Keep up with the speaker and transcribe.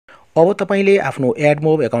अब तपाईले आफ्नो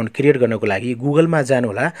AdMob अकाउन्ट क्रिएट गर्नको लागि गुगलमा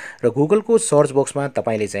जानुहोला र गुगलको सर्च बक्समा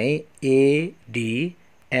तपाईले चाहिँ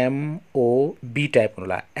ADMOB टाइप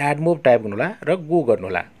गर्नुहोला, AdMob टाइप गर्नुहोला र गो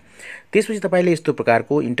गर्नुहोला। त्यसपछि तपाईले यस्तो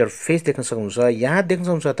प्रकारको इन्टरफेस देख्न सक्नुहुन्छ। यहाँ देख्न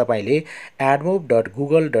सक्नुहुन्छ तपाईले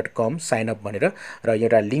admob.google.com साइन अप भनेर र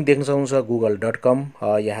एउटा लिंक देख्न सक्नुहुन्छ google.com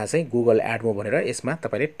यहाँ चाहिँ गुगल AdMob भनेर यसमा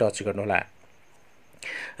तपाईले टच गर्नुहोला।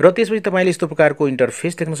 र त्यसपछि तपाईले यस्तो प्रकारको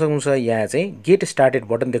इन्टरफेस देख्न सक्नुहुन्छ। यहाँ चाहिँ गेट स्टार्टेड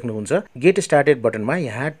बटन देख्नुहुन्छ। गेट स्टार्टेड बटनमा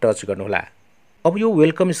यहाँ टच गर्नुहोला। अब यो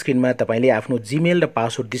वेलकम स्क्रिनमा तपाईले आफ्नो जीमेल र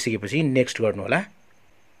पासवर्ड दिइसकेपछि नेक्स्ट गर्नुहोला।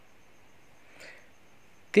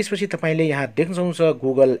 त्यसपछि तपाईले यहाँ देख्न सक्नुहुन्छ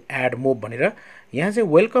गुगल AdMob भनेर यहाँ चाहिँ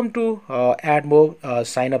welcome to AdMob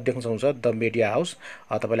sign up देख्न सक्नुहुन्छ द मिडिया हाउस।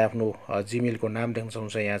 तपाईले आफ्नो जीमेलको नाम देख्न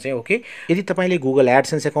सक्नुहुन्छ यहाँ चाहिँ ओके। यदि तपाईले गुगल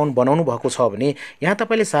एडसेन्स अकाउन्ट बनाउनु भएको छ भने यहाँ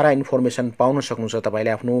तपाईले सारा इन्फर्मेसन पाउन सक्नुहुन्छ तपाईले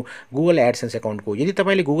आफ्नो गुगल एडसेन्स अकाउन्टको। यदि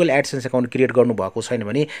तपाईले गुगल एडसेन्स अकाउन्ट क्रिएट गर्नु भएको छैन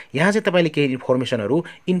भने यहाँ चाहिँ तपाईले केही इन्फर्मेसनहरु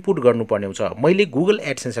इनपुट गर्नुपर्ने हुन्छ। मैले गुगल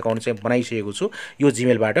एडसेन्स अकाउन्ट चाहिँ बनाइसकेको छु यो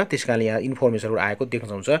जीमेलबाट, त्यसकारणले यहाँ इन्फर्मेसनहरु आएको देख्न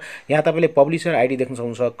सक्नुहुन्छ। यहाँ तपाईले पब्लिशर आईडी देख्न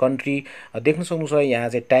सक्नुहुन्छ, कन्ट्री देख्न सक्नुहुन्छ, यहाँ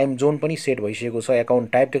चाहिँ टाइम जोन पनि सेट भइसकेको छ,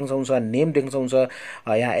 अकाउन्ट टाइप देख्न सक्नुहुन्छ, नेम देख्न सक्नुहुन्छ,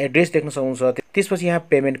 यहाँ एड्रेस देख्न सक्नुहुन्छ। त्यसपछि यहाँ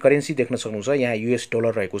पेमेन्ट करेन्सी देख्न सक्नुहुन्छ, यहाँ US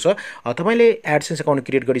डलर रहेको छ। तपाईले एडसेन्स अकाउन्ट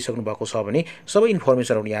क्रिएट गरिसक्नु भएको छ भने सबै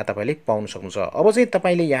इन्फर्मेसनहरु यहाँ तपाईले पाउन सक्नुहुन्छ। अब चाहिँ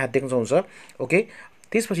तपाईले यहाँ देख्न सक्नुहुन्छ ओके।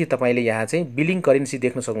 त्यसपछि तपाईले यहाँ चाहिँ बिलिङ करेन्सी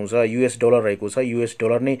देख्न सक्नुहुन्छ, US डलर रहेको छ, US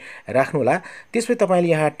डलर नै राख्नु होला। त्यसपछि तपाईले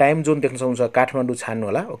यहाँ टाइम जोन देख्न सक्नुहुन्छ, काठमाडौँ छान्नु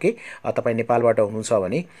होला ओके। तपाई नेपालबाट हुनुहुन्छ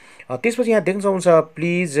भने त्यसपछि यहाँ देख्न सक्नुहुन्छ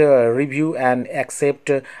please review and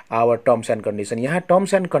accept our terms and condition. यहाँ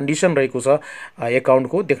टर्म्स एन्ड कन्डिसन रहेको छ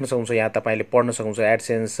अकाउन्टको देख्न सक्नुहुन्छ। यहाँ तपाईले पढ्न सक्नुहुन्छ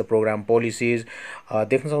एडसेन्स प्रोग्राम पोलिसीज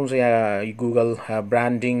देख्न सक्नुहुन्छ, यहाँ गुगल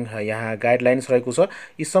ब्रान्डिङ यहाँ गाइडलाइन्स रहेको छ।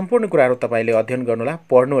 यी सम्पूर्ण कुराहरु तपाईले अध्ययन गर्नु होला,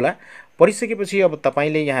 पढ्नु होला। पढिसकेपछि अब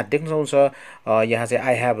तपाईले यहाँ देख्न सक्नुहुन्छ यहाँ चाहिँ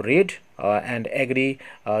I have red and agree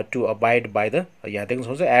to abide by the यहाँ देख्न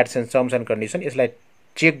सक्नुहुन्छ एडसेन्स टर्म्स एन्ड कन्डिसन। यसलाई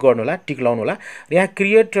चेक गर्नु होला, टिक लाउनु होला। यहाँ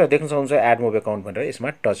क्रिएट देख्न सक्नुहुन्छ AdMob अकाउन्ट भनेर यसमा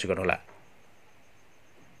टच गर्नु होला।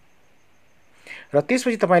 र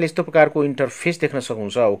त्यसपछि तपाईले यस्तो प्रकारको इन्टरफेस देख्न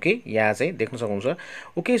सक्नुहुन्छ ओके। यहाँ चाहिँ देख्न सक्नुहुन्छ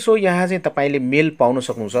ओके। सो यहाँ चाहिँ तपाईले मेल पाउन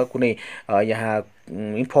सक्नुहुन्छ, कुनै यहाँ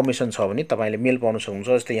इन्फर्मेसन छ भने तपाईले मेल पाउन सक्नुहुन्छ।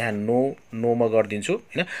 जस्तै यहाँ नो म गर्दिन्छु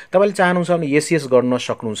हैन। तपाईले चाहनुहुन्छ भने yes गर्न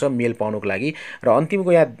सक्नुहुन्छ मेल पाउनको लागि। र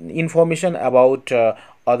अन्तिमको यहाँ information about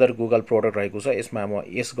other Google product रहेको छ, यसमा म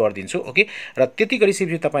यस गर्दिन्छु ओके। र त्यति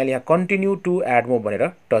गरिसकेपछि तपाईले यहाँ कन्टिन्यू टु AdMob भनेर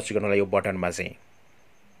टच गर्नु होला यो बटनमा चाहिँ।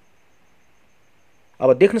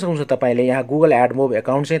 अब देख्न सक्नुहुन्छ तपाईले यहाँ गुगल AdMob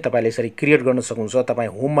अकाउन्ट चाहिँ तपाईले यसरी क्रिएट गर्न सक्नुहुन्छ। तपाई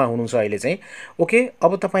होममा हुनुहुन्छ अहिले चाहिँ ओके।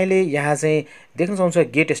 अब तपाईले यहाँ चाहिँ देख्न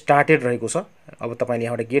सक्नुहुन्छ गेट स्टार्टेड रहेको छ। अब तपाईले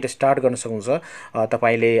यहाँबाट गेट स्टार्ट गर्न सक्नुहुन्छ।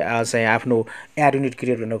 तपाईले चाहिँ आफ्नो एड युनिट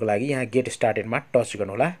क्रिएट गर्नको लागि यहाँ गेट स्टार्टेडमा टच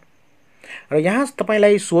गर्नु होला। र यहाँ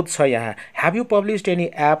तपाईलाई सोध छ यहाँ have you published any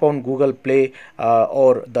app on Google play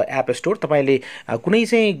और द एप स्टोर। तपाईले कुनै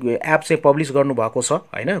चाहिँ एप चाहिँ पब्लिश गर्नु भएको छ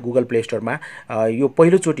हैन गुगल प्ले स्टोरमा, यो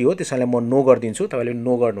पहिलो चोटी हो, त्यसैले म नो गर्दिन्छु। तपाईले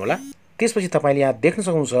नो गर्नु होला। त्यसपछि तपाईले यहाँ देख्न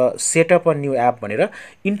सक्नुहुन्छ सेटअप अ न्यू एप भनेर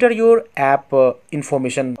इन्टर योर एप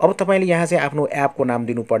इन्फर्मेसन। अब तपाईले यहाँ चाहिँ आफ्नो एपको नाम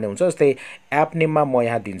दिनुपर्ने हुन्छ। जस्तै एप नेममा म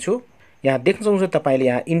यहाँ दिन्छु। यहाँ देख्न सक्नुहुन्छ तपाईले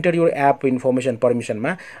यहाँ इन्टर योर एप इन्फर्मेसन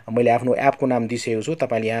परमिसनमा मैले आफ्नो एपको नाम दिइसकेको छु।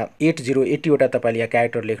 तपाईले यहाँ 8080 वटा तपाईले यहाँ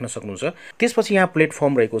क्यारेक्टर लेख्न सक्नुहुन्छ। त्यसपछि यहाँ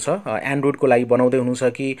प्लेटफर्म रहेको छ, एन्ड्रोइडको लागि बनाउँदै हुनुहुन्छ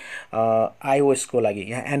कि iOS को लागि।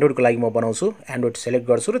 यहाँ एन्ड्रोइडको लागि म बनाउँछु, एन्ड्रोइड सेलेक्ट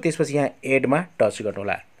गर्छु र त्यसपछि यहाँ एडमा टच गर्नु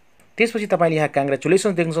होला। त्यसपछि तपाईले यहाँ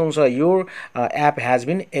कांग्रेचुलेसन्स देख्न सक्नुहुन्छ your app has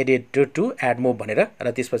been added to AdMob भनेर।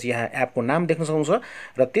 र त्यसपछि यहाँ एपको नाम देख्न सक्नुहुन्छ।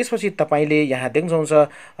 र त्यसपछि तपाईले यहाँ देख्न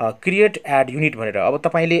सक्नुहुन्छ क्रिएट एड युनिट भनेर। अब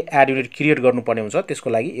तपाईले एड युनिट क्रिएट गर्नुपर्ने हुन्छ, त्यसको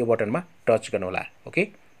लागि यो बटनमा टच गर्नु होला ओके।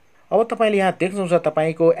 अब तपाईले यहाँ देख्न सक्नुहुन्छ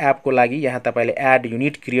तपाईको एपको लागि यहाँ तपाईले एड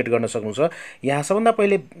युनिट क्रिएट गर्न सक्नुहुन्छ। यहाँ सबभन्दा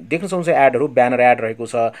पहिले देख्न सक्नुहुन्छ एडहरु ब्यानर एड रहेको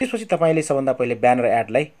छ। त्यसपछि तपाईले सबभन्दा पहिले ब्यानर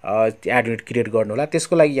एडलाई एड युनिट क्रिएट गर्नु होला।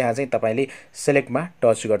 त्यसको लागि यहाँ चाहिँ तपाईले सेलेक्टमा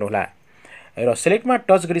टच गर्नु होला। र सेलेक्टमा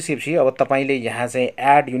टच गरिसकेपछि अब तपाईले यहाँ चाहिँ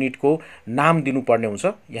एड युनिटको नाम दिनुपर्ने हुन्छ।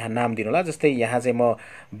 यहाँ नाम दिनु होला। जस्तै यहाँ चाहिँ म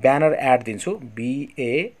ब्यानर एड दिन्छु,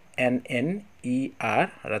 BANNER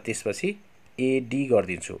र त्यसपछि AD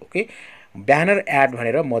गरिदिन्छु ओके। ब्यानर एड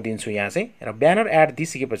भनेर म दिन्छु यहाँ चाहिँ। र ब्यानर एड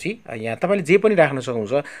दिइसकेपछि यहाँ तपाईले जे पनि राख्न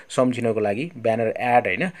सक्नुहुन्छ सम्झिनको लागि ब्यानर एड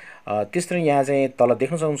हैन। त्यसरी यहाँ चाहिँ तल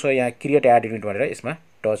देख्न सक्नुहुन्छ यहाँ क्रिएट एड युनिट भनेर यसमा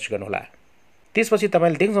टच गर्नु होला। त्यसपछि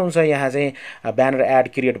तपाईले देख्न सक्नुहुन्छ यहाँ चाहिँ ब्यानर एड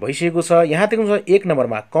क्रिएट भइसकेको छ। यहाँ देख्न सक्नुहुन्छ 1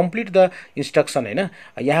 नम्बरमा कम्प्लिट द इन्स्ट्रक्सन हैन।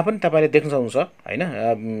 यहाँ पनि तपाईले देख्न सक्नुहुन्छ हैन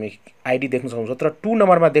आईडी देख्न सक्नुहुन्छ। तर 2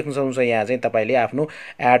 नम्बरमा देख्न सक्नुहुन्छ यहाँ चाहिँ तपाईले आफ्नो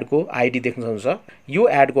एडको आईडी देख्न सक्नुहुन्छ। यो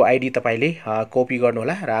एडको आईडी तपाईले कपी गर्नु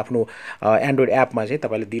होला र आफ्नो एन्ड्रोइड एपमा चाहिँ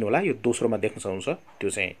तपाईले दिनु होला। यो दोस्रोमा देख्न सक्नुहुन्छ त्यो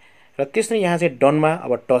चाहिँ र त्यसरी यहाँ चाहिँ डनमा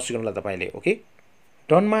अब टच गर्नु होला तपाईले। ओके,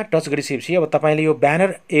 डनमा टच गरिसकेपछि अब तपाईले यो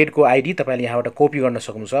ब्यानर एडको आइडी तपाईले यहाँबाट कपी गर्न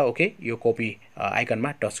सक्नुहुन्छ। ओके, यो कपी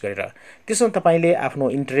आइकनमा टच गरेर त्यसमा तपाईले आफ्नो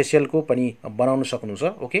इन्टरेस्टको पनि बनाउन सक्नुहुन्छ।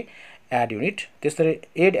 ओके, एड युनिट, त्यसरी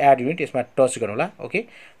एड युनिट यसमा टच गर्नु होला। ओके,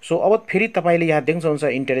 सो अब फेरि तपाईले यहाँ देख्न सक्नुहुन्छ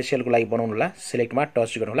इन्टरेस्टको लागि बनाउनु होला, सिलेक्टमा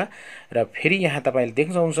टच गर्नु होला र फेरि यहाँ तपाईले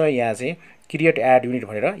देख्न सक्नुहुन्छ यहाँ चाहिँ क्रिएट एड युनिट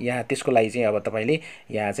भनेर यहाँ त्यसको लागि चाहिँ अब तपाईले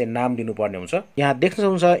यहाँ चाहिँ नाम दिनुपर्ने हुन्छ। यहाँ देख्न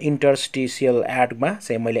सक्नुहुन्छ इन्टरस्टिशियल एडमा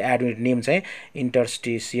चाहिँ मैले एड युनिट नेम चाहिँ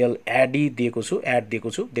इन्टरस्टिशियल एडी दिएको छु, एड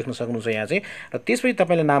दिएको छु, देख्न सक्नुहुन्छ यहाँ चाहिँ। र त्यसपछि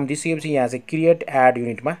तपाईले नाम दिइसकेपछि यहाँ चाहिँ क्रिएट एड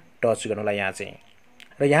युनिटमा टच गर्नु होला यहाँ चाहिँ।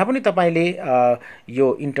 र यहाँ पनि तपाईले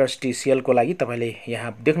यो इन्टरस्टिशियलको लागि तपाईले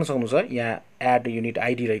यहाँ देख्न सक्नुहुन्छ यहाँ एड युनिट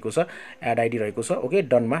आइडी रहेको छ, एड आइडी रहेको छ। ओके,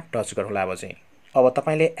 डनमा टच गर्नु होला अब चाहिँ। अब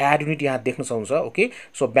तपाईले एड युनिट यहाँ देख्न सक्नुहुन्छ। ओके,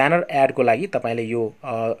 सो ब्यानर एडको लागि तपाईले यो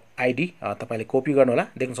आइडी तपाईले कपी गर्नु होला,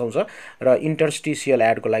 देख्न सक्नुहुन्छ। र इन्टरस्टिशियल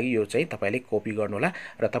एडको लागि यो चाहिँ तपाईले कपी गर्नु होला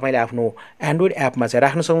र तपाईले आफ्नो एन्ड्रोइड एपमा चाहिँ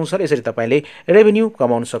राख्न सक्नुहुन्छ र यसरी तपाईले रेभेन्यू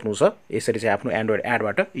कमाउन सक्नुहुन्छ। यसरी चाहिँ आफ्नो एन्ड्रोइड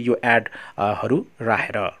एडबाट यो एडहरू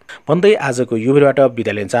राखेर। भन्दै आजको यो भिडियोबाट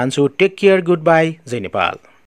बिदा लिन चाहन्छु। Take care, good by, Jay Nepal.